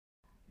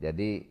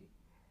Jadi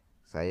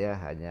saya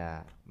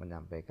hanya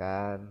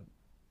menyampaikan,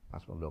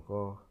 Mas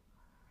Muldoko,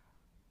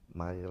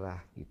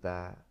 marilah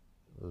kita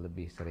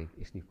lebih sering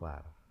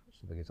istighfar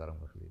sebagai seorang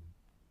muslim.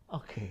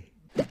 Oke.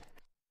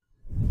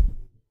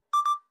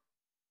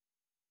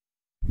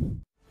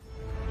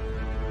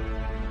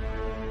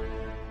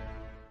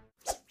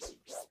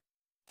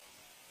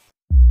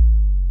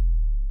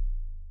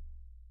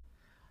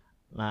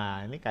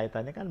 Nah, ini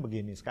kaitannya kan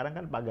begini. Sekarang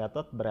kan Pak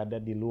Gatot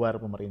berada di luar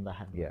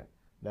pemerintahan. Ya.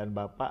 Dan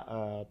Bapak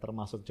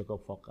termasuk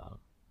cukup vokal.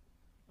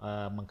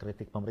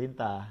 Mengkritik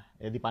pemerintah.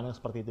 Ya dipandang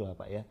seperti itu lah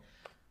Pak ya.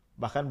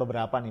 Bahkan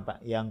beberapa nih Pak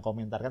yang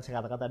komentar, kan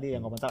saya katakan tadi yang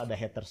komentar ada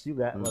haters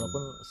juga.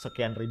 Walaupun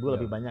sekian ribu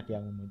lebih banyak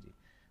yang memuji.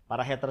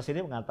 Para haters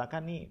ini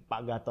mengatakan nih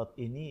Pak Gatot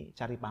ini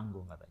cari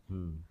panggung katanya.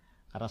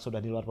 Karena sudah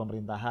di luar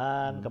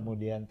pemerintahan,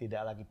 kemudian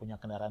tidak lagi punya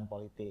kendaraan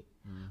politik.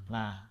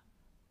 Nah,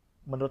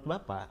 menurut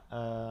Bapak,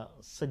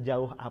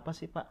 sejauh apa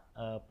sih Pak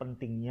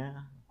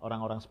pentingnya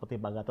orang-orang seperti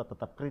Pak Gatot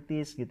tetap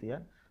kritis gitu ya?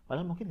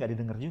 Padahal mungkin nggak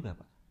didengar juga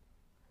Pak.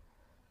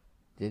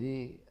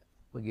 Jadi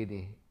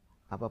begini,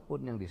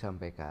 apapun yang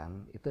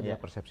disampaikan itu adalah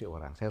persepsi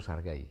orang, saya harus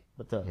hargai.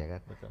 Betul. Ya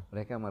kan? Betul.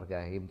 Mereka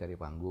mencari mencari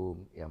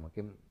panggung, ya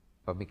mungkin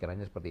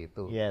pemikirannya seperti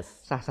itu.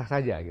 Yes. Sah-sah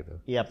saja gitu.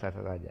 Iya.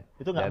 Sah-sah saja.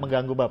 Itu nggak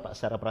mengganggu Bapak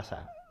secara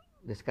perasaan?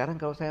 Dan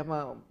sekarang kalau saya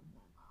mau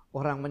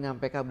orang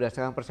menyampaikan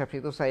berdasarkan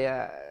persepsi itu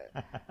saya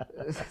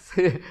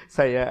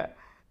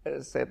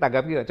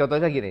tanggapi.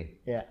 Contohnya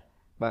gini,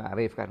 Bang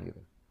Arief kan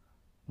gitu,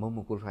 mau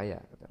mukul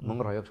saya, mau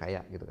ngeroyok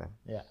saya gitu kan,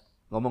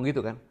 ngomong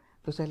gitu kan.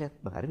 Terus saya lihat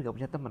Bang Arief nggak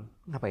punya teman,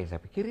 ngapain saya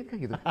pikirin kan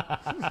gitu.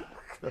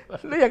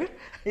 Lu ya kan?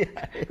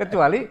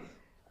 Kecuali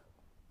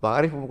Bang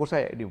Arief memukul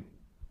saya, ini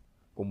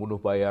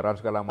pembunuh bayaran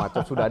segala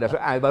macam sudah ada,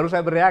 baru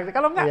saya bereaksi.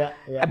 Kalau enggak,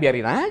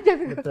 biarin aja.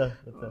 Betul.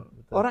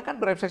 Orang kan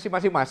berefleksi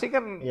masing-masing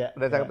kan,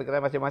 berdasarkan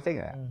pikiran masing-masing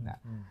ya. Nah,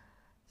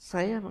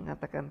 saya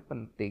mengatakan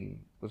penting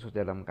khusus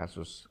dalam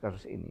kasus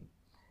ini.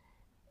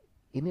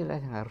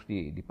 Inilah yang harus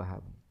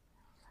dipahami,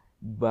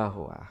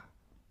 bahwa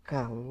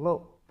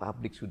kalau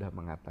publik sudah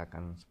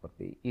mengatakan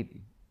seperti ini,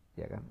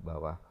 ya kan,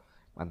 bahwa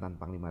mantan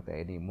Panglima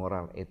TNI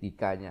moral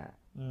etikanya,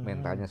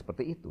 mentalnya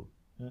seperti itu.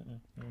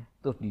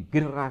 Terus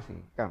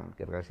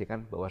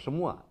digenerasikan bahwa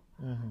semua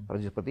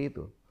harus seperti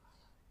itu.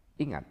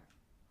 Ingat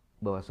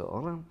bahwa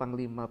seorang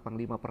panglima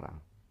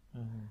perang,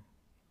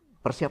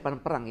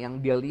 persiapan perang yang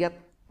dia lihat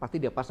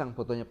pasti dia pasang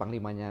fotonya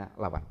panglimanya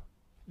lawan.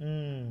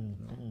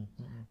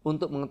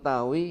 Untuk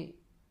mengetahui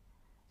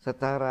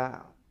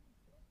secara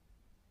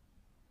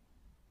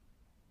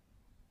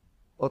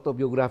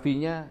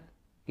autobiografinya,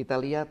 kita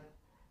lihat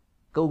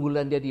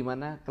keunggulan dia di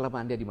mana,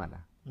 kelemahan dia di mana.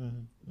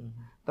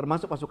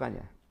 Termasuk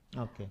pasukannya.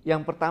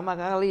 Yang pertama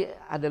kali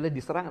adalah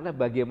diserang adalah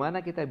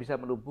bagaimana kita bisa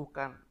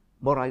melumpuhkan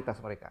moralitas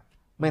mereka,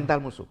 mental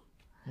musuh.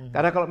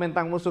 Karena kalau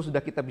mental musuh sudah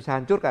kita bisa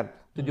hancurkan,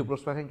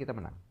 70% kita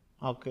menang.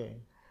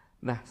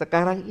 Nah,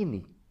 sekarang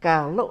ini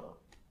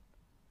kalau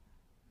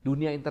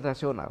dunia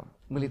internasional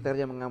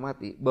militernya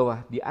mengamati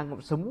bahwa dianggap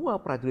semua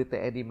prajurit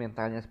TNI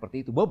mentalnya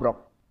seperti itu,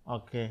 bobrok.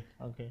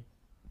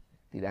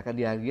 Tidak akan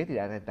dihargai,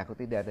 tidak akan takut,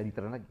 tidak ada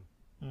diteran lagi.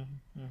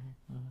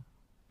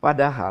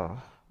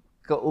 Padahal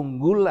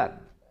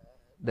keunggulan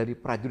dari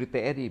prajurit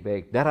TNI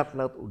baik darat,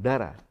 laut,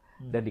 udara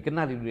dan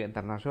dikenal di dunia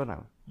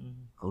internasional,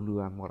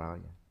 keunggulan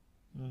moralnya.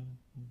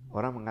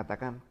 Orang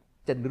mengatakan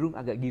cenderung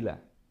agak gila,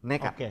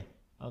 nekat.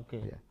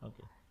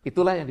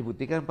 Itulah yang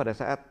dibuktikan pada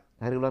saat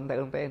hari ulang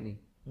tahun TNI.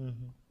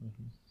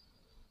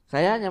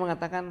 Saya hanya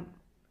mengatakan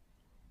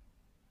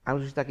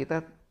alutsista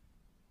kita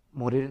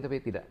modern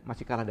tapi tidak,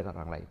 masih kalah dengan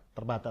orang lain.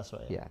 Terbatas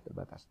Pak ya? Ya,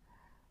 terbatas.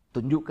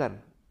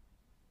 Tunjukkan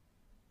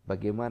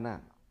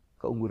bagaimana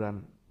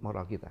keunggulan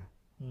moral kita.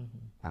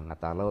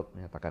 Angkatan Laut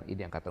menyatakan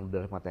ini, Angkatan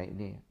Udara mengatakan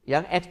ini.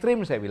 Yang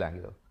ekstrim saya bilang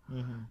gitu.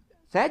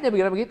 Saya aja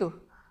bilang begitu.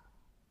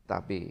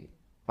 Tapi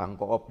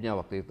Pangkoopnya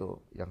waktu itu,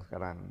 yang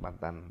sekarang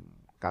mantan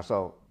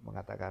Kasau,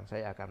 mengatakan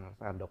saya akan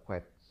melaksanakan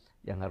dogfight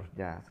yang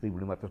harusnya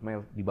 1.500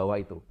 mil di bawah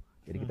itu.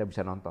 Jadi kita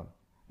bisa nonton.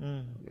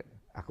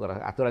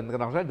 Aturan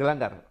internasional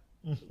dilanggar.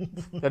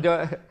 Jadi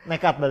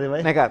nekat berarti Pak?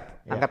 Nekat.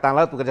 Angkatan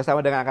Laut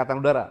bekerjasama dengan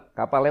Angkatan Udara,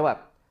 kapal lewat,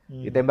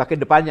 ditembakin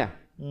depannya,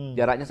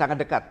 jaraknya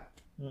sangat dekat.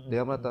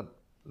 Dia menonton,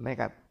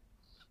 nekat.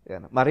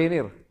 Ya,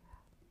 marinir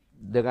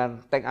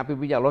dengan tank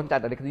amfibinya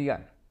loncat dari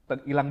ketinggian,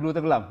 hilang dulu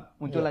tenggelam,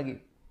 muncul lagi,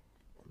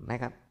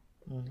 nekat.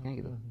 Kayak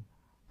gitu.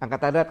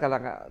 Angkatan Darat kalau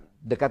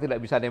dekat tidak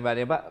bisa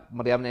nembak-nembak,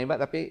 meriam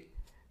nembak, tapi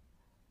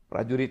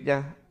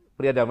prajuritnya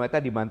pria Dalmata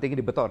dibanting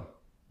di beton.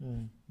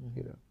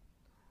 Gitu.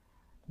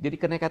 Jadi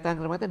kenekatan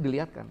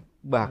dilihatkan.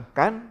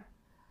 Bahkan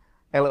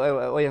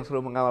LO yang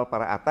selalu mengawal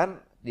para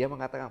ATAN, dia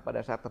mengatakan pada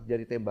saat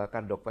terjadi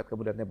tembakan dogfight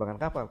kemudian tembakan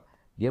kapal,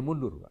 dia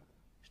mundur, Pak.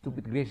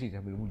 Stupid greasy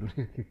sambil mundur.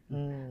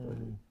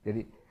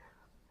 Jadi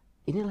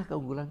inilah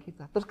keunggulan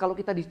kita. Terus kalau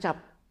kita dicap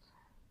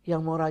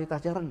yang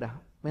moralitasnya rendah,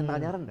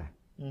 mentalnya rendah,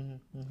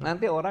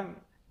 nanti orang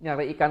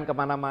nyari ikan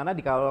kemana-mana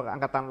di kalau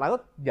Angkatan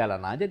Laut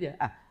jalan aja dia.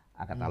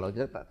 Angkatan Laut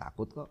kita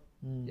takut kok.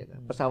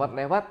 Pesawat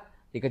lewat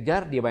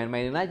dikejar, dia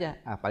main-mainin aja.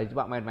 Paling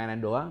cuma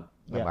main-mainan doang,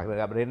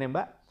 nggak berani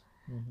nembak.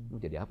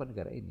 Jadi apa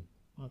negara ini?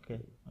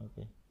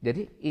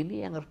 Jadi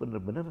ini yang harus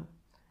benar-benar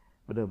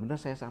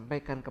benar-benar saya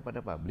sampaikan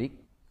kepada publik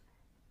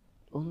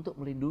untuk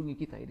melindungi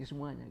kita ini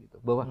semuanya gitu.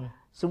 Bahwa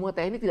semua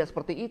TNI tidak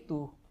seperti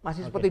itu,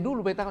 masih seperti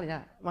dulu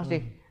mentalnya,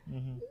 masih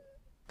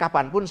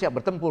kapanpun siap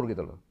bertempur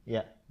gitu loh.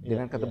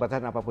 Dengan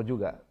keterbatasan apapun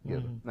juga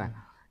gitu. Nah,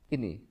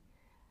 ini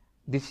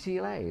di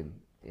sisi lain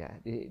ya,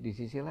 di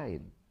sisi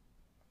lain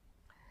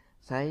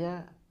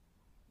saya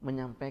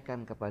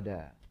menyampaikan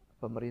kepada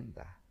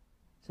pemerintah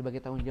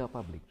sebagai tanggung jawab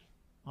publik.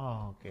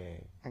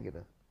 Kan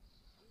gitu.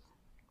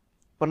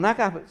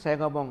 Pernahkah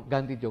saya ngomong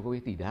ganti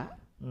Jokowi? Tidak.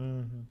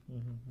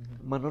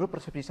 Menurut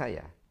persepsi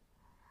saya,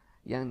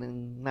 yang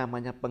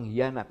namanya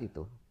pengkhianat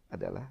itu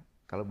adalah,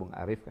 kalau Bung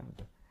Arief kan,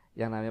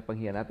 yang namanya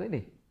pengkhianat itu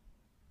ini,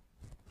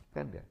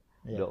 kan enggak?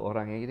 Ada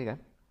orang yang ini kan,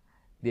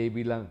 dia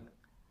bilang,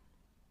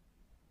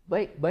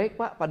 baik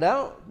Pak,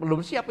 padahal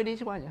belum siap ini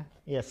semuanya.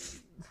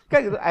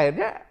 Kan gitu,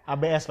 akhirnya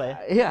ABS Pak ya?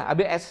 Iya,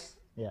 ABS.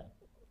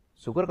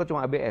 Syukur kok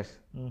cuma ABS.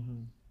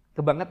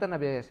 Kebangetan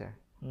ABS ya.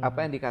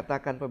 Apa yang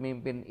dikatakan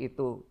pemimpin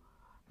itu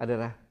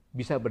adalah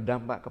bisa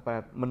berdampak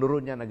kepada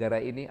menurunnya negara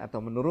ini atau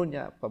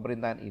menurunnya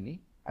pemerintahan ini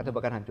atau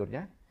bahkan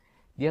hancurnya,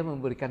 dia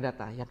memberikan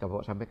data yang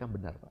Bapak sampaikan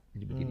benar Pak.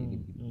 Jadi begini ini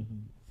begini.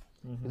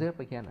 Itu ya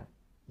pengkhianat.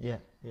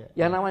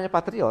 Yang namanya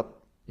patriot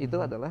itu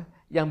adalah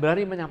yang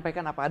berani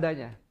menyampaikan apa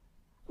adanya.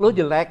 Lo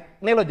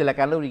jelek, nih lo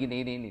jelekan lo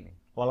begini ini.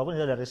 Walaupun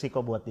itu ada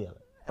risiko buat dia.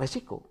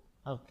 Risiko.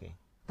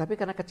 Tapi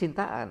karena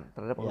kecintaan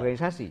terhadap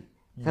organisasi,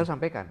 saya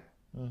sampaikan.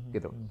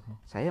 Gitu.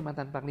 Saya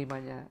mantan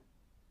panglimanya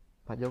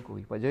Pak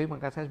Jokowi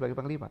mengangkat saya sebagai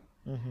panglima.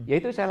 Ya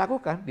itu saya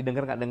lakukan,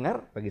 didengar nggak dengar,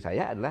 bagi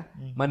saya adalah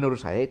menurut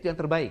saya itu yang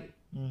terbaik.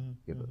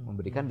 Gitu.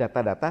 Memberikan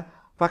data-data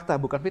fakta,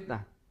 bukan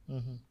fitnah.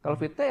 Kalau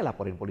fitnah ya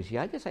laporin polisi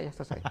aja, saya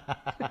selesai.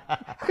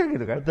 Kan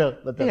gitu kan?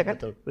 Betul. Iya kan?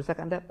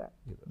 Berdasarkan data.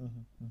 Gitu.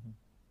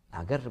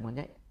 Agar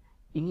semuanya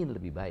ingin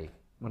lebih baik.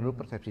 Menurut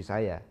persepsi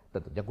saya,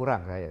 tentunya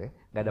kurang saya,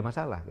 nggak ada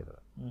masalah gitu.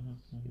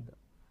 Gitu.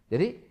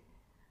 Jadi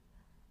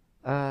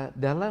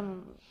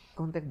dalam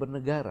konteks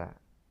bernegara,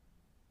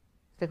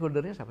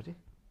 stakeholdernya siapa sih?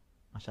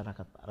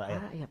 Masyarakat,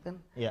 rakyat. Rakyat kan?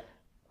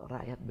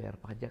 Rakyat bayar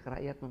pajak,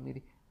 rakyat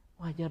memilih.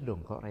 Wajar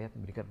dong kalau rakyat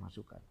memberikan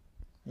masukan.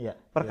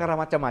 Perkara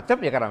macam-macam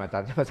ya, karena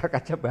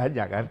macam-macam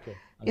banyak kan.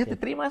 Ya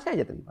diterima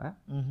saja, terima.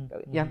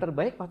 Yang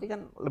terbaik pasti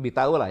kan lebih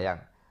tahu lah,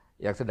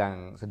 yang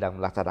sedang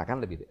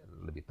melaksanakan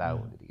lebih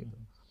tahu. Gitu.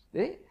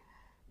 Jadi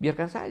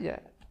biarkan saja.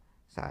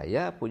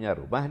 Saya punya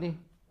rumah nih,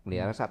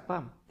 melihara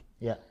satpam.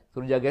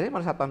 Suruh jaganya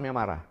malah satpamnya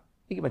marah.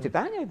 Ini gimana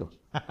ceritanya itu?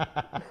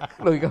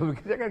 Logika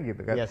pikirnya kan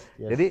gitu kan.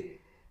 Jadi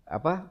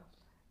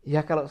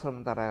ya kalau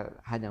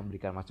sementara hanya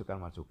memberikan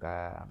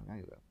masukan-masukan kan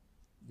gitu.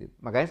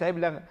 Makanya saya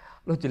bilang,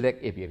 lo jelek,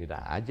 biarin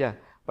aja.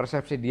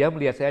 Persepsi dia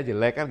melihat saya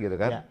jelek kan gitu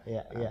kan.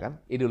 Kan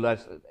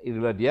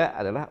idola dia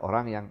adalah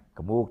orang yang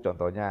gemuk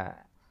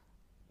contohnya.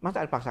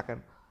 Masa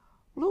dipaksakan,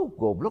 lo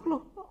goblok lo.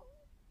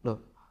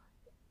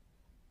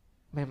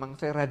 Memang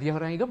saya dia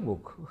orang yang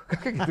gemuk.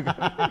 Gitu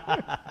kan.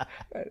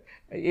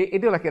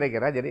 Itulah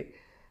kira-kira, jadi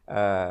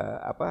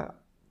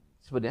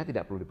sebenarnya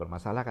tidak perlu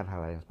dipermasalahkan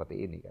hal yang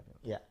seperti ini kan.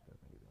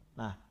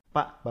 Nah,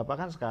 Pak, Bapak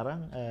kan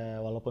sekarang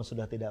walaupun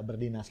sudah tidak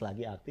berdinas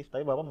lagi aktif,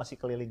 tapi Bapak masih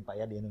keliling Pak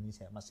ya di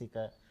Indonesia, masih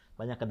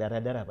banyak ke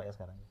daerah-daerah Pak ya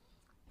sekarang.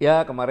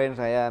 Ya, kemarin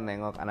saya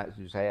nengok anak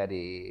cucu saya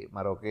di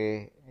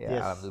Maroke, ya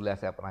alhamdulillah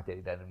saya pernah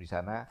jadi danum di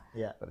sana.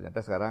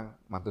 Ternyata sekarang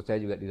mantu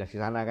saya juga dinas di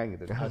sana kan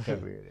gitu kan.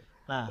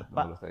 Nah,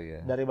 Pak,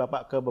 dari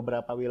Bapak ke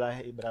beberapa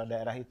wilayah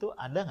daerah itu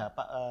ada nggak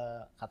Pak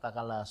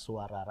katakanlah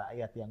suara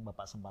rakyat yang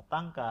Bapak sempat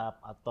tangkap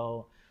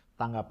atau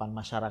tanggapan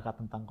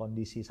masyarakat tentang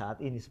kondisi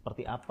saat ini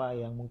seperti apa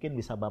yang mungkin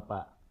bisa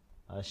Bapak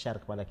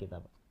share kepada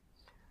kita, Pak?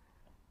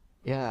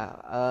 Ya,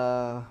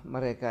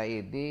 mereka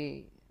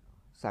ini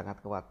sangat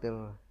khawatir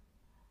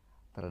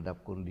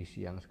terhadap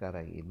kondisi yang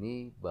sekarang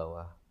ini,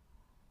 bahwa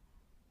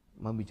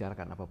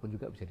membicarakan apapun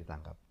juga bisa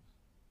ditangkap.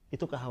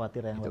 Itu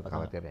kekhawatiran yang Bapak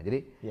khawatirnya. Jadi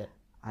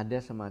ada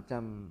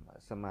semacam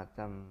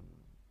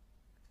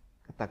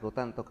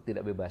ketakutan atau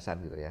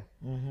ketidakbebasan gitu ya.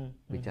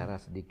 Bicara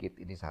sedikit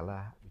ini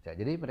salah.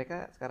 Jadi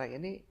mereka sekarang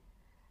ini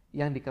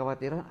yang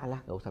dikhawatirkan,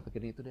 nggak usah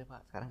pikirin itu deh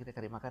Pak. Sekarang kita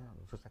cari makan,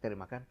 susah cari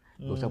makan,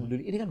 nggak usah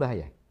peduli. Ini kan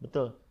bahaya.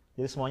 Betul.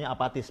 Jadi semuanya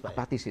apatis Pak.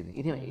 Apatis ini.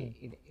 Ini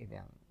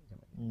yang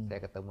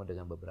saya ketemu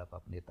dengan beberapa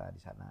pendeta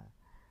di sana,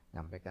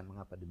 nyampaikan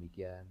mengapa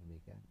demikian.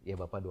 Ya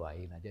Bapak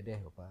doain aja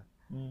deh Bapak,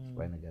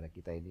 supaya negara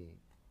kita ini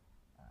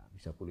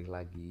bisa pulih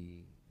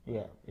lagi.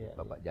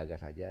 Bapak jaga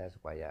saja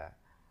supaya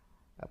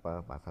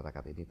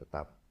masyarakat ini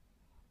tetap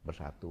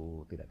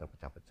bersatu, tidak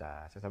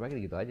terpecah-pecah. Saya sampaikan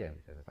gitu aja yang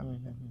bisa saya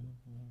sampaikan.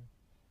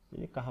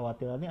 Jadi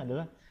kekhawatirannya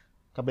adalah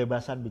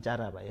kebebasan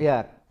bicara, Pak ya? Ya,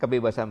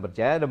 kebebasan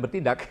berbicara dan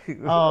bertindak.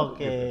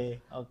 Oke.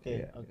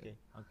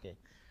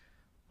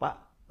 Pak,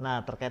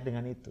 nah terkait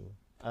dengan itu,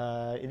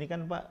 ini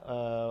kan Pak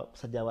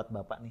sejawat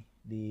Bapak nih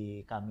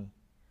di kami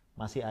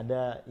masih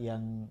ada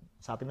yang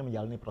saat ini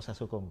menjalani proses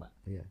hukum, Pak.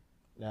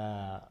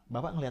 Nah,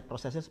 Bapak ngelihat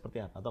prosesnya seperti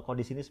apa atau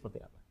kondisi ini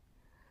seperti apa?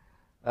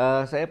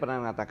 Saya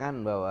pernah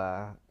mengatakan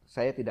bahwa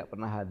saya tidak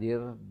pernah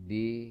hadir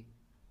di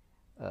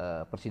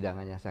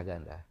persidangannya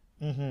Saganda.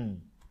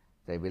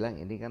 Saya bilang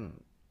ini kan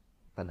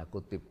tanda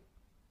kutip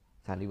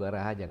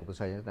sandiwara aja,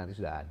 keputusannya nanti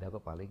sudah ada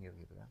kok paling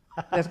gitu kan.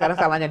 Dan sekarang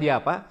salahnya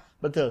dia apa?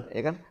 Betul. Ya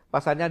kan,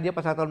 pasalnya dia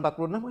pasal tahun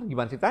 46 kan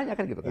gimana ceritanya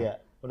kan gitu kan.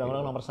 Iya,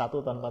 Undang-Undang nomor 1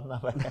 tahun 46.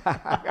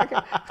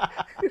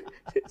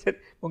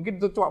 Mungkin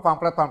itu cuma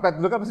pamflet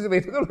dulu kan pasti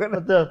seperti itu kan.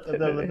 Betul.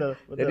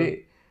 Jadi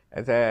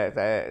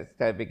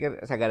saya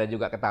pikir saya gak ada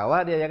juga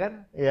ketawa dia ya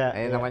kan. Iya.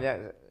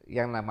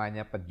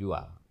 Namanya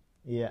pejuang.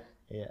 Iya.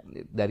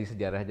 Dari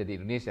sejarahnya di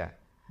Indonesia.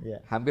 Iya.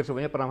 Hampir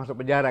semuanya pernah masuk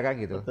penjara kan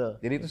gitu. Betul,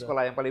 Jadi itu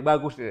sekolah yang paling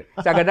bagus.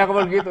 Saya gak ada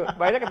begitu.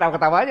 Banyak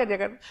ketawa-ketawa aja dia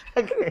kan.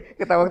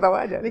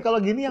 Ketawa-ketawa aja. Ini kalau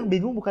gini yang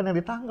bingung bukan yang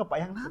ditangkap Pak,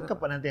 yang nangkep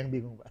Pak nanti yang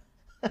bingung Pak.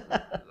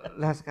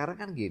 Nah sekarang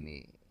kan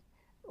gini,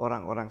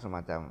 orang-orang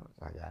semacam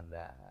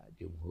Saganda,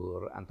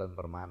 Jumhur, Anton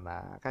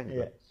Permana kan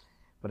gitu. Iya.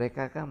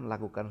 Mereka kan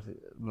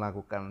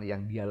melakukan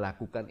yang dia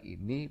lakukan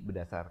ini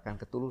berdasarkan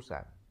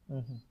ketulusan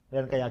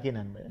Dan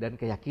keyakinan Pak. Dan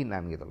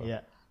keyakinan gitu loh.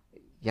 Iya.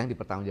 Yang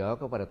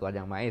dipertanggungjawabkan kepada Tuhan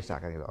Yang Maha Esa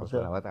kan gitu.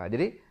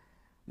 Jadi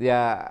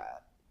ya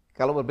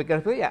kalau berpikir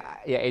itu ya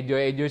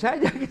enjoy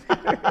saja gitu.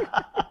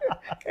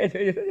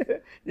 Enjoy saja.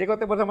 Jadi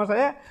kalau bersama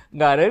saya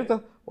nggak ada itu.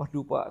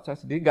 Waduh Pak, saya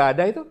sendiri nggak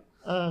ada itu.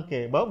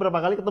 Oke, Bapak berapa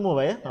kali ketemu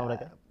Pak ya sama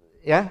mereka?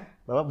 Ya.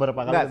 Bapak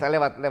berapa kali? Enggak, saya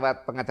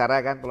lewat pengacara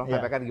kan, tolong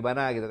sampaikan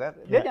gimana gitu kan.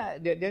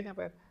 Dia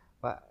nyampein,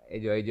 Pak,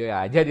 enjoy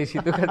aja di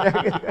situ kan.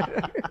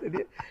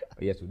 Jadi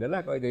ya sudahlah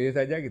kalau enjoy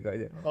saja gitu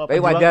aja.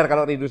 Tapi wajar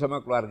kalau rindu sama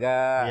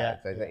keluarga.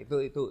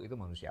 Itu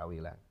manusiawi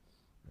lah.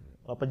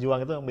 Kalau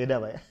pejuang itu yang beda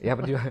Pak ya? Ya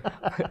pejuang.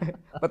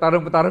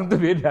 Petarung itu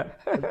beda.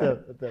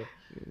 Betul.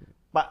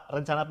 Pak,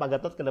 rencana Pak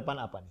Gatot ke depan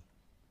apa nih?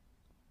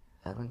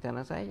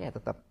 Rencana saya ya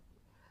tetap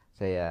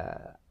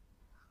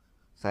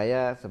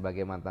saya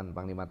sebagai mantan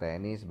Panglima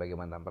TNI, sebagai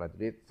mantan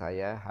prajurit,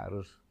 saya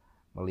harus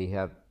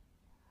melihat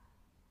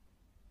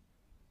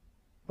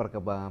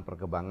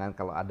perkembangan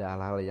kalau ada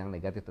hal-hal yang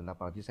negatif tentang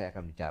prajurit saya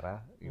akan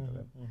bicara gitu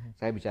kan.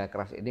 Saya bicara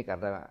keras ini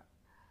karena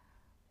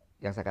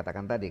yang saya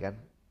katakan tadi kan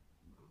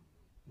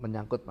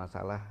menyangkut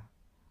masalah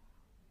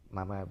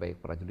nama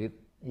baik prajurit,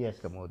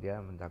 kemudian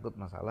menyangkut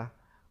masalah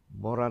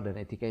moral dan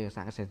etika yang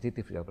sangat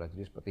sensitif dalam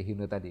prajurit seperti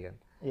Hino tadi kan.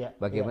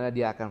 Bagaimana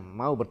dia akan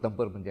mau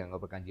bertempur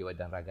menjangkaukan jiwa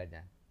dan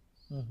raganya.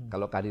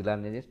 Kalau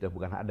keadilan ini sudah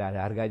bukan ada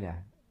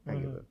harganya, kan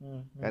gitu.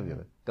 Kan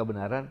gitu.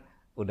 Kebenaran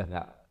udah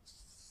nggak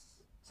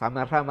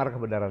samar-samar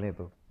kebenaran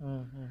itu.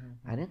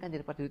 Akhirnya kan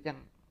jadi prajurit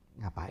yang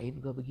ngapain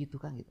gua begitu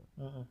kan gitu.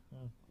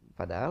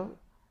 Padahal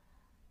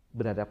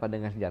berhadapan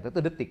dengan senjata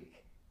itu detik.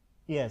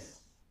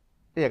 Yes.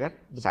 Iya kan?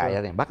 Betul.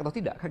 Saya nembak atau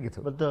tidak kan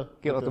gitu. Betul.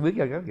 Waktu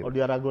begitu kan gitu. Kalau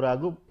dia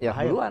ragu-ragu, ya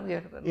duluan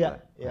ya.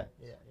 Iya.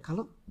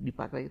 Kalau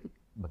dipakai itu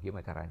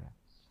bagaimana caranya?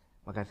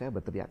 Maka saya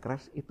berteriak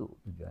keras itu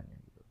tujuannya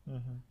gitu.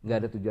 Nggak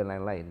ada tujuan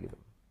lain-lain gitu.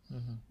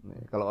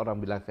 Kalau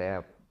orang bilang saya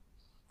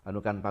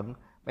anukan panggung,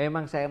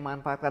 memang saya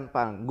manfaatkan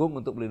panggung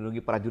untuk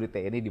melindungi prajurit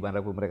TNI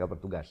dimanapun mereka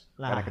bertugas.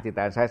 Karena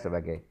kecintaan saya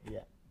sebagai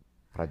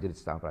prajurit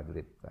sesama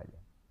prajurit itu aja.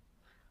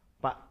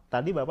 Pak,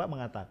 tadi Bapak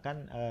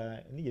mengatakan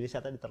ini jadi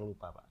saya tadi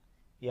terlupa Pak.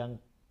 Yang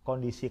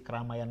kondisi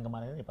keramaian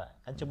kemarin ini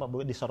Pak, kan cuma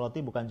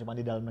disoroti bukan cuma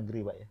di dalam negeri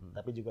Pak ya,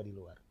 tapi juga di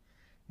luar.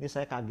 Ini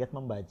saya kaget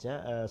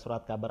membaca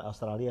surat kabar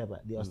Australia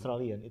Pak. Di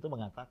Australian itu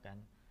mengatakan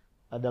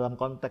dalam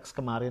konteks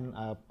kemarin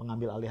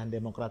pengambil alihan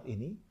Demokrat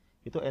ini,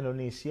 itu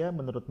Indonesia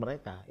menurut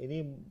mereka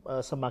ini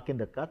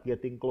semakin dekat,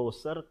 getting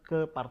closer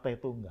ke partai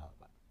tunggal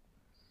Pak.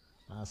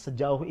 Nah,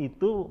 sejauh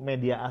itu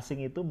media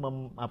asing itu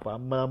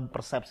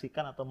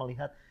mempersepsikan atau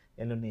melihat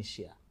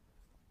Indonesia.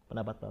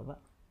 Pendapat Bapak?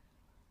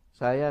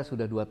 Saya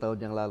sudah 2 tahun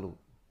yang lalu.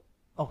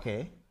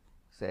 Oke.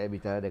 Saya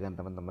bicara dengan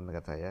teman-teman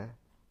dekat saya,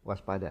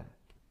 waspada.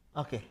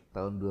 Oke.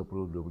 Tahun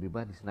 2025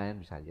 di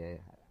Senayan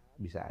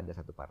bisa ada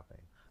satu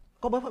partai.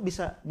 Kok Bapak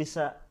bisa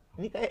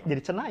ini kayak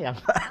jadi cenayang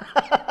Pak?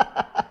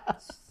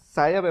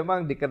 Saya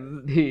memang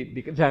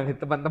dikenang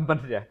teman-teman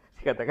ya.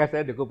 Dikatakan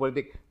saya dukun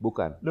politik,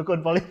 bukan.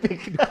 Dukun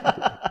politik.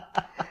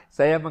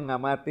 Saya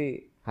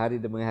mengamati hari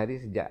demi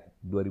hari sejak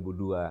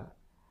 2002.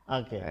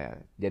 Oke.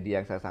 Jadi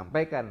yang saya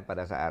sampaikan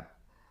pada saat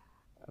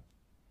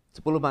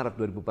 10 Maret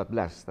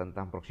 2014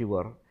 tentang proxy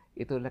war,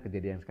 itu adalah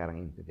kejadian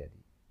sekarang ini terjadi.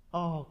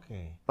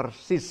 Oke.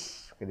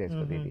 Persis kejadian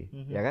seperti ini,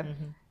 ya kan?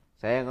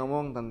 Saya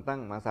ngomong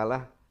tentang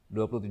masalah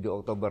 27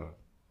 Oktober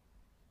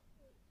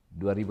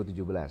 2017.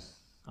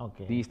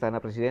 Oke. Di Istana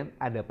Presiden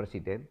ada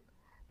presiden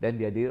dan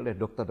dihadiri oleh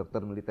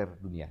dokter-dokter militer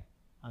dunia.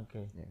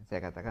 Oke. Ya,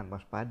 saya katakan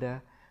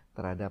waspada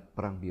terhadap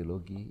perang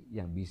biologi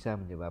yang bisa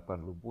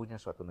menyebabkan lumpuhnya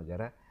suatu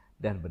negara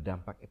dan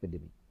berdampak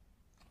epidemi.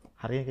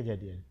 Hari ini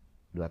kejadian.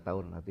 2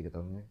 tahun nanti 3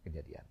 tahunnya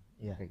kejadian.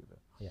 Iya. Kayak gitu.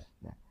 Iya.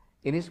 Nah,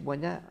 ini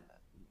semuanya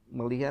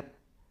melihat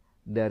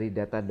dari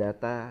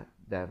data-data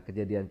dan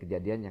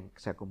kejadian-kejadian yang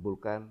saya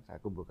kumpulkan,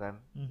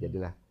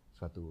 jadilah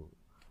suatu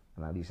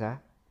analisa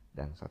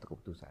dan suatu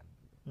keputusan.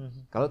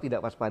 Kalau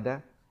tidak waspada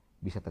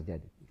bisa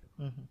terjadi.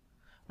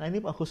 Nah ini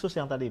Pak khusus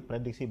yang tadi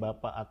prediksi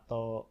Bapak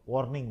atau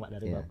warning Pak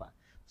dari Bapak.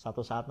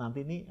 Satu saat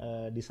nanti nih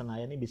di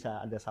Senayan ini bisa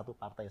ada satu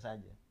partai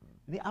saja.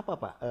 Ini apa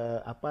Pak?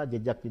 Apa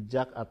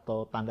jejak-jejak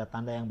atau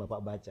tanda-tanda yang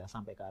Bapak baca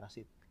sampai ke arah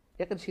situ?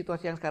 Ya kan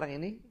situasi yang sekarang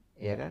ini,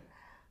 ya kan.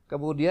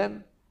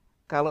 Kemudian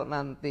kalau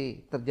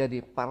nanti terjadi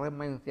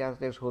parliamentary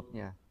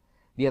threshold-nya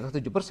di atas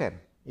 7%,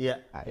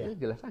 Iya. Nah, itu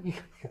jelas lagi.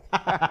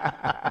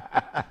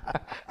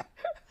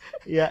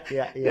 Iya.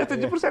 Ya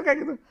 7% kayak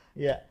gitu.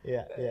 Iya.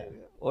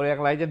 Orang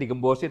yang lainnya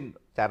digembosin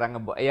cara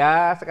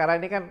ya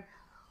sekarang ini kan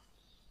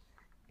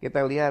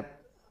kita lihat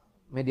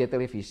media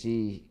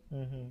televisi.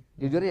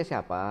 Jujur ya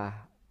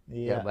siapa?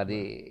 Iya. Yang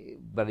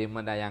berani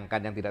menayangkan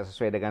yang tidak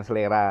sesuai dengan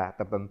selera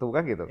tertentu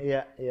kan gitu.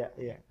 Iya.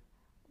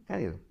 Kan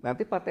gitu.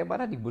 Nanti partai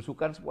mana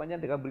dibusukan semuanya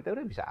dengan berita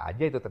udah bisa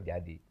aja itu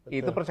terjadi. Betul.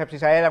 Itu persepsi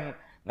saya yang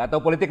nggak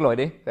tahu politik loh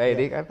ini. Saya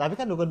ini kan. Tapi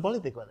kan dukun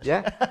politik, Pak.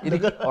 Ya, ini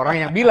orang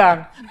yang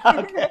bilang.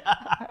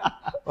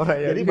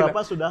 Jadi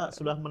Bapak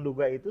sudah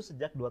menduga itu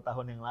sejak 2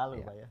 tahun yang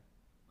lalu, Pak ya.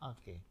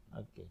 Oke.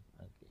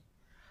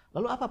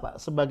 Lalu apa, Pak?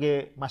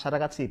 Sebagai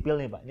masyarakat sipil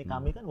nih, Pak. Ini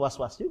kami kan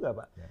was-was juga,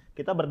 Pak.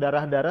 Kita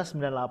berdarah-darah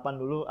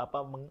 98 dulu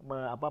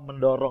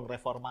mendorong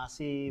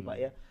reformasi, Pak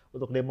ya,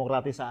 untuk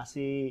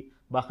demokratisasi,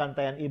 bahkan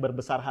TNI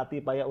berbesar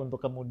hati, Pak ya,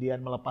 untuk kemudian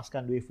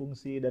melepaskan dui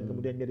fungsi dan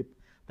kemudian jadi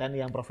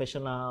TNI yang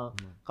profesional.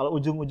 Kalau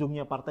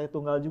ujung-ujungnya partai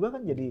tunggal juga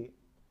kan jadi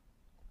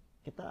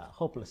kita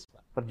hopeless,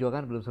 Pak.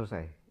 Perjuangan belum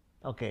selesai.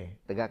 Oke.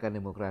 Tegakkan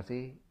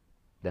demokrasi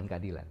dan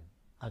keadilan.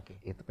 Oke.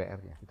 Itu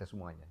PR-nya kita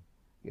semuanya.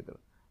 Gitu.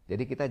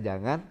 Jadi kita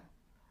jangan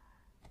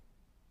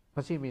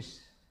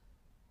pesimis.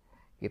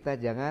 Kita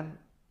jangan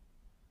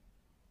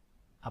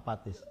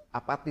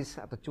apatis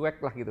atau cuek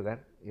lah gitu kan.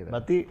 Gitu.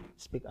 Berarti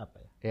speak up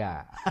ya? Ya.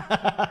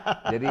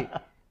 Jadi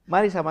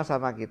mari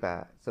sama-sama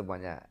kita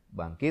semuanya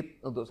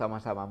bangkit untuk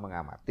sama-sama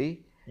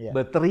mengamati.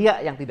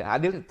 Berteriak yang tidak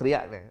adil,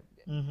 teriak.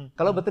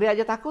 Kalau berteriak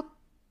aja takut.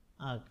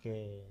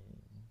 Oke.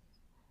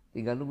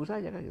 Tinggal nunggu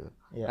saja kan gitu.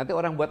 Nanti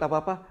orang buat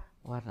apa-apa,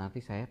 wah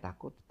nanti saya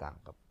takut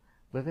ditangkap.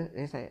 Berarti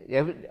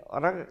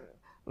orang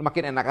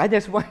makin enak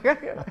aja semuanya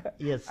kan.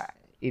 Yes.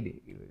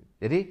 Ini. Gitu.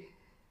 Jadi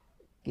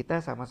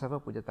kita sama-sama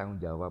punya tanggung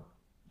jawab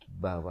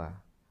bahwa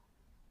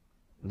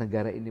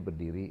negara ini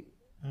berdiri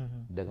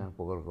dengan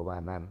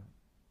pengorbanan,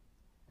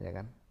 ya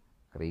kan,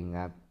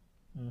 keringat,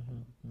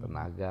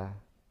 tenaga,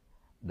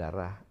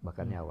 darah,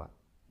 bahkan nyawa.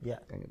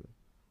 Kan gitu.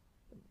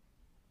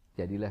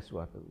 Jadilah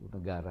suatu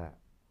negara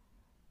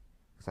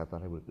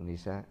Kesatuan Republik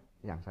Indonesia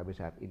yang sampai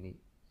saat ini.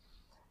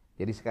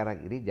 Jadi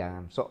sekarang ini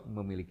jangan sok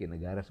memiliki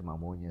negara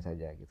semamaunya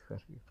saja gitu.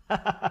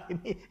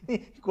 ini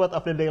quote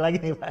of the day lagi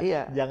nih, Pak.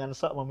 Iya. Jangan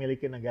sok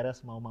memiliki negara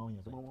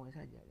semau-maunya. Semamaunya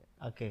saja.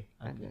 Oke.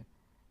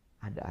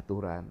 Ada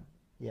aturan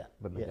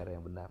bernegara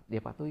yang benar.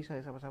 Dia patuhi saya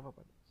sama-sama,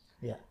 Pak.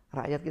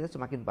 Rakyat kita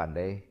semakin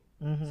pandai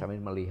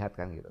sambil melihat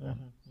kan gitu kan.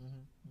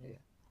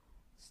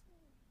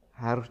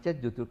 Harusnya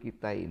justru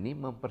kita ini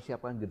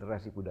mempersiapkan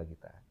generasi muda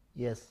kita.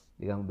 Yes.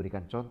 Dengan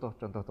memberikan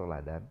contoh-contoh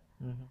teladan,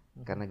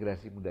 karena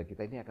generasi muda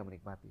kita ini akan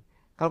menikmati.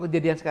 Kalau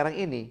kejadian sekarang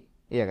ini,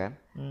 iya kan,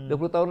 20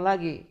 tahun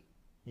lagi,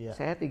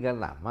 saya tinggal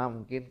lama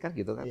mungkin kan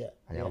gitu kan,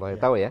 hanya Allah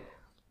yang tahu ya.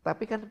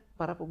 Tapi kan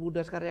para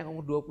pemuda sekarang yang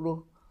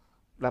umur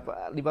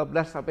 15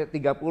 sampai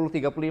 30,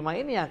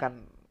 35 ini yang akan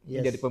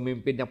menjadi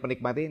pemimpin yang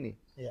penikmat ini.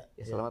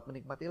 Selamat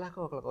menikmatilah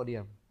kalau kau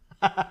diam.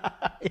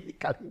 Ini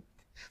kali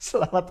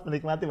selamat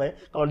menikmati,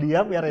 Pak. Kalau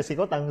diam ya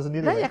resiko tanggung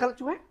sendiri. Nah, ya kalau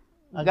cuek,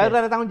 nggak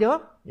ada tanggung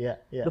jawab.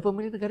 Udah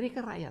pemimpin negara ini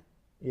kan rakyat.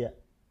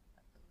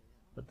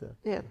 Betul.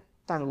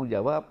 Tanggung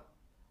jawab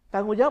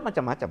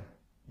macam-macam.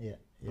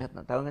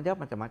 Tanggung jawab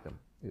macam-macam.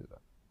 Gitu.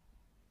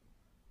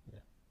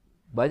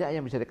 Banyak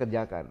yang bisa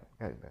dikerjakan.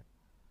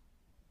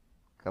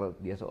 Kalau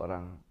dia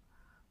seorang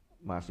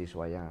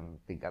mahasiswa yang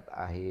tingkat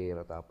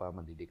akhir atau apa,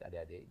 mendidik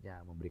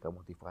adik-adiknya, memberikan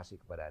motivasi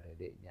kepada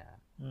adik-adiknya,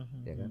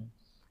 ya kan.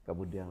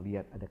 Kemudian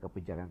lihat ada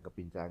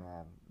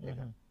kepincangan-kepincangan, ya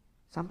kan?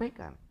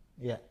 Sampaikan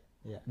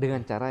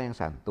dengan cara yang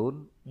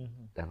santun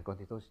dan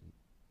konstitusi,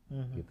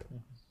 gitu.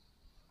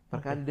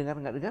 Perkara dengar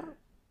nggak dengar,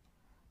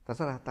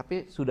 terserah.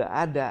 Tapi sudah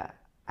ada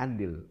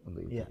andil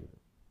untuk itu. Gitu.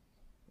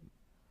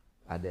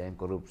 Ada yang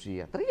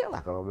korupsi, ya teriaklah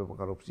kalau memang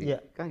korupsi,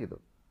 kan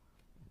gitu.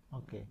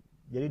 Oke.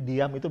 Jadi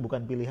diam itu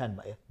bukan pilihan,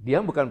 Pak ya?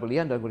 Diam bukan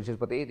pilihan dalam kondisi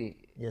seperti ini.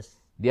 Yes.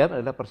 Diam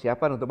adalah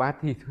persiapan untuk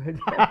mati. Itu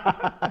aja.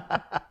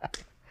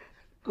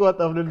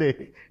 Quote of the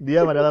day.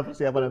 Diam adalah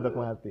persiapan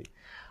untuk mati.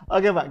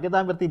 Oke, Pak, kita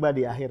hampir tiba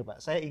di akhir, Pak.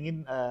 Saya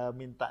ingin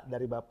minta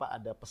dari Bapak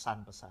ada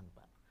pesan-pesan,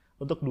 Pak.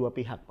 Untuk dua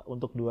pihak, Pak.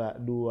 Untuk dua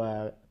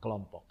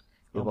kelompok.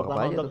 Yang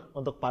pertama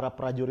untuk para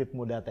prajurit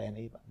muda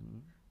TNI, Pak.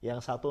 Yang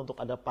satu untuk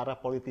ada para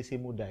politisi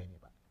muda ini,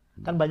 Pak.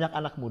 Kan banyak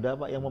anak muda,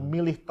 Pak, yang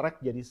memilih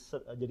track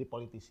jadi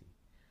politisi.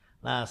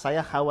 Nah, saya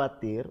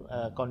khawatir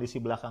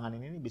kondisi belakangan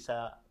ini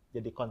bisa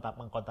jadi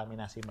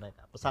mengkontaminasi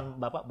mereka. Pesan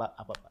Bapak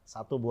apa, Pak?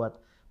 Satu buat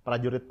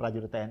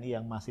prajurit-prajurit TNI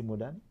yang masih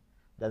muda,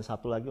 dan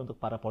satu lagi untuk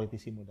para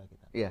politisi muda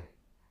kita. Iya.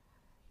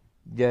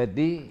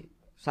 Jadi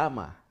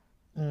sama.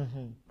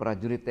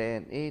 Prajurit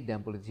TNI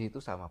dan politisi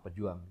itu sama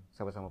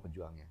sama-sama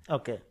pejuangnya.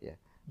 Oke.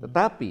 Ya.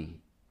 Tetapi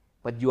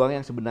pejuang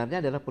yang sebenarnya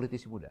adalah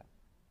politisi muda.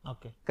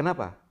 Oke.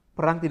 Kenapa?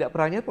 Perang tidak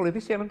perangnya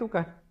politisi yang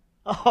menentukan.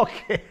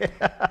 Oke.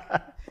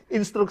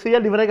 Instruksinya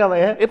di mereka, Pak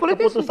ya?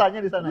 Keputusannya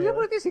di sana. Iya,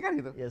 politisi kan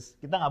gitu. Yes.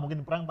 Kita nggak mungkin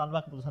perang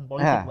tanpa keputusan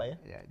politik, Pak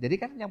ya? Jadi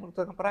kan yang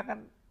menentukan perang kan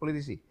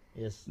politisi.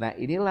 Yes. Nah,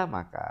 inilah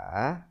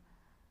maka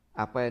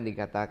apa yang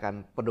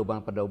dikatakan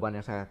pedoman-pedoman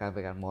yang saya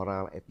katakan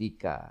moral,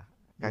 etika,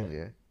 kan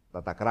ya,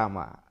 tata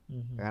krama,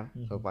 kan,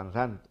 sopan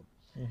santun.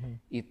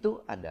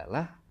 itu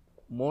adalah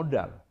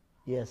modal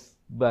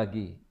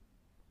bagi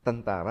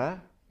tentara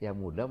yang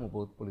muda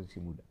maupun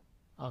politisi muda.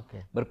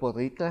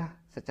 Berpolitiklah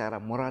secara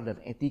moral dan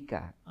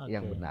etika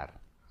yang benar,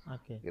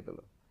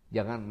 gitu loh.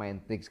 Jangan main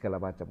trik segala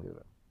macam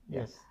gitu.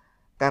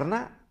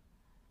 Karena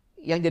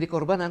yang jadi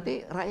korban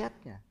nanti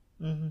rakyatnya.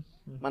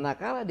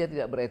 Manakala dia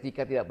tidak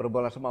beretika, tidak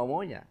berbola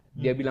semau-maunya,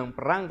 dia bilang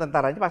perang,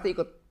 tentaranya pasti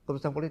ikut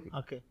urusan politik.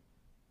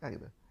 Nah,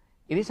 gitu.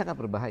 Ini sangat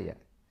berbahaya.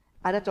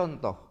 Ada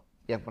contoh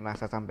yang pernah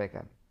saya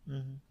sampaikan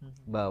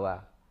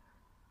bahwa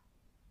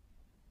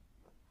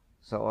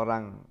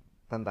seorang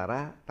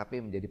tentara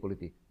tapi menjadi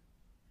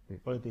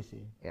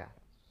politisi. Ya,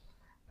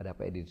 ada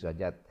Pak Edi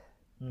Sudrajat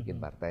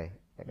bikin partai,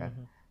 ya kan.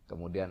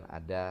 Kemudian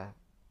ada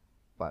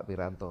Pak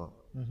Wiranto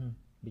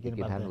bikin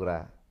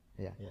Hanura.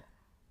 Ya.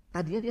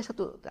 Tadinya dia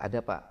ada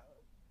Pak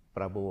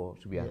Prabowo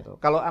Subianto.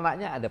 Kalau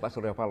anaknya ada Pak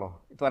Surya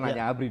Paloh, itu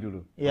anaknya Abri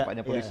dulu,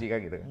 bapaknya polisi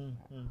kan gitu.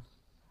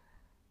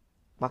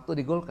 Waktu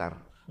di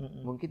Golkar,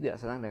 mungkin tidak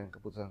senang dengan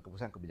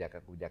keputusan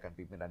kebijakan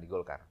pimpinan di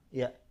Golkar,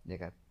 ya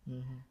kan.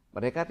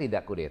 Mereka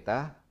tidak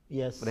kudeta,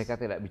 mereka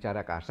tidak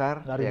bicara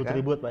kasar,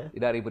 ribut-ribut, Pak, ya?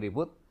 Tidak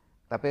ribut-ribut,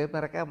 tapi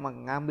mereka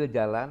mengambil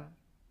jalan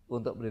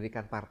untuk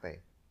mendirikan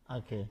partai.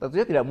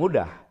 Tentunya tidak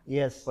mudah,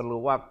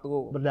 perlu waktu,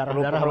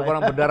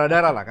 perlu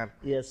berdarah-darah lah kan,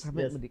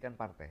 sampai mendirikan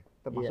partai.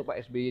 Termasuk Pak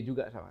SBY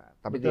juga sama,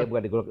 tapi dia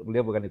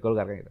bukan di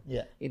Golkar kan gitu.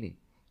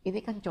 Ini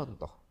kan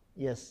contoh,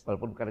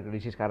 walaupun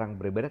kondisi sekarang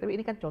berbeda, tapi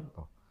ini kan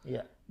contoh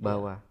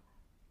bahwa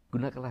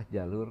gunakanlah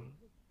jalur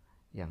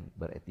yang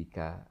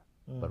beretika,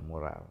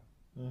 bermoral,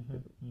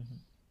 gitu.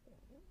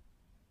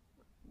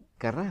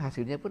 Karena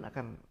hasilnya pun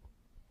akan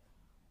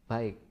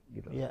baik,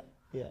 gitu.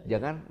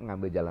 Jangan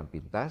mengambil jalan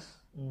pintas,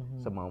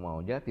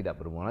 semau-maunya, tidak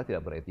bermoral,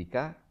 tidak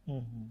beretika,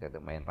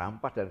 main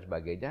rampas dan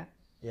sebagainya.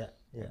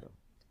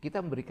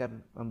 Kita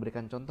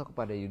memberikan contoh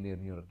kepada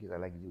junior kita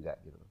lagi juga,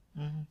 gitu.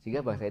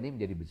 Sehingga bangsa ini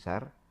menjadi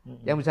besar.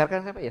 Yang besar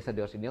kan siapa? Ya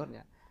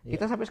senior-seniornya.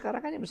 Kita sampai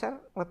sekarang kan yang besar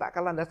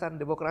meletakkan landasan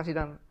demokrasi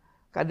dan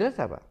keadilan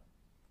siapa?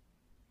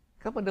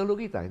 Kan pendahulu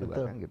kita itu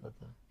kan gitu.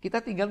 Kita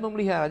tinggal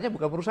memeliharanya,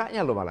 bukan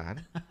merusaknya loh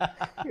malahan.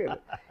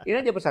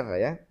 Ini aja pesan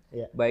saya,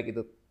 baik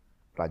itu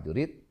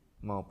prajurit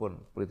maupun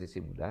politisi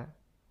muda,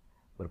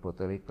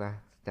 berpolitiklah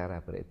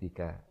secara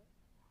beretika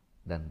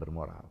dan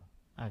bermoral.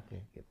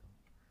 Gitu.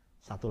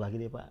 Satu lagi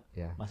nih Pak,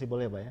 masih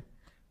boleh Pak ya?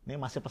 Ini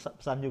masih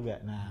pesan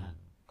juga. Nah,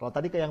 kalau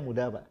tadi ke yang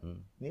muda Pak,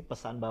 ini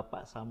pesan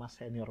Bapak sama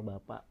senior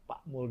Bapak,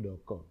 Pak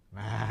Muldoko.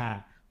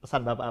 Nah,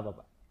 pesan Bapak apa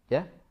Pak?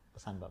 Ya,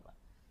 pesan Bapak.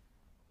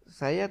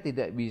 Saya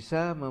tidak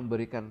bisa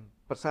memberikan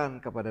pesan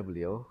kepada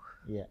beliau,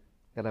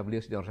 karena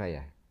beliau senior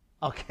saya.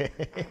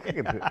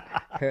 Gitu.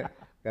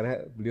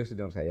 Karena beliau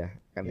senior saya,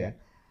 kan ya.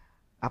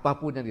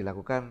 Apapun yang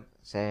dilakukan,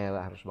 saya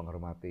harus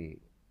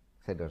menghormati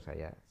senior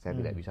saya. Saya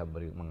tidak bisa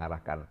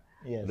mengarahkan.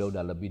 Beliau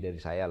udah lebih dari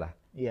saya lah,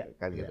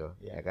 kan gitu,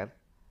 ya kan.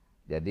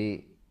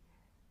 Jadi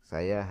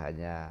saya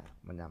hanya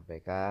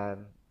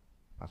menyampaikan,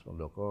 Mas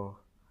Muldoko,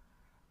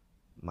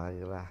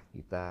 marilah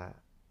kita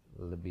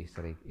lebih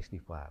sering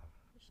istighfar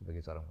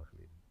sebagai seorang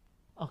muslim.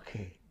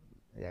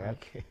 Ya kan?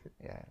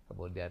 Ya,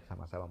 kemudian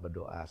sama-sama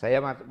berdoa. Saya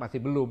masih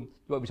belum,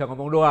 cuma bisa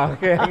ngomong doang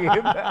kayak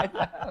gitu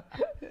aja.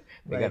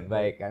 Dengan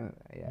baik kan.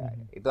 Ya,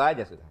 itu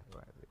aja sudah.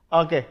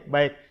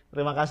 Baik.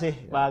 Terima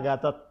kasih Pak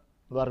Gatot.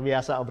 Luar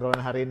biasa obrolan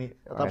hari ini.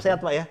 Tetap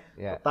sehat Pak ya.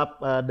 Tetap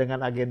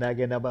dengan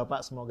agenda-agenda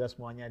Bapak, semoga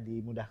semuanya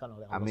dimudahkan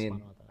oleh Allah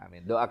Subhanahu wa taala.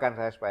 Amin. Doakan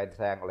saya supaya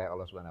disayang oleh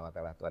Allah Subhanahu wa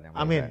taala, Tuhan yang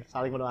Maha Esa. Amin.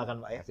 Saling mendoakan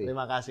Pak ya.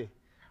 Terima kasih.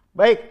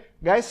 Baik,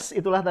 guys,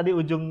 itulah tadi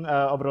ujung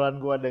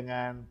obrolan gua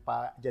dengan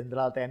Pak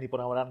Jenderal TNI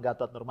Purnawirawan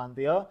Gatot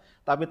Nurmantio.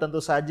 Tapi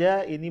tentu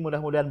saja ini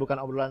mudah-mudahan bukan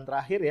obrolan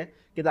terakhir ya.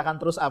 Kita akan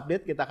terus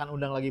update, kita akan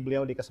undang lagi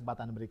beliau di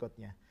kesempatan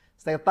berikutnya.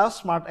 Stay tough,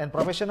 smart and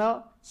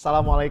professional.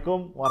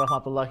 Assalamualaikum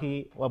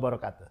warahmatullahi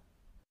wabarakatuh.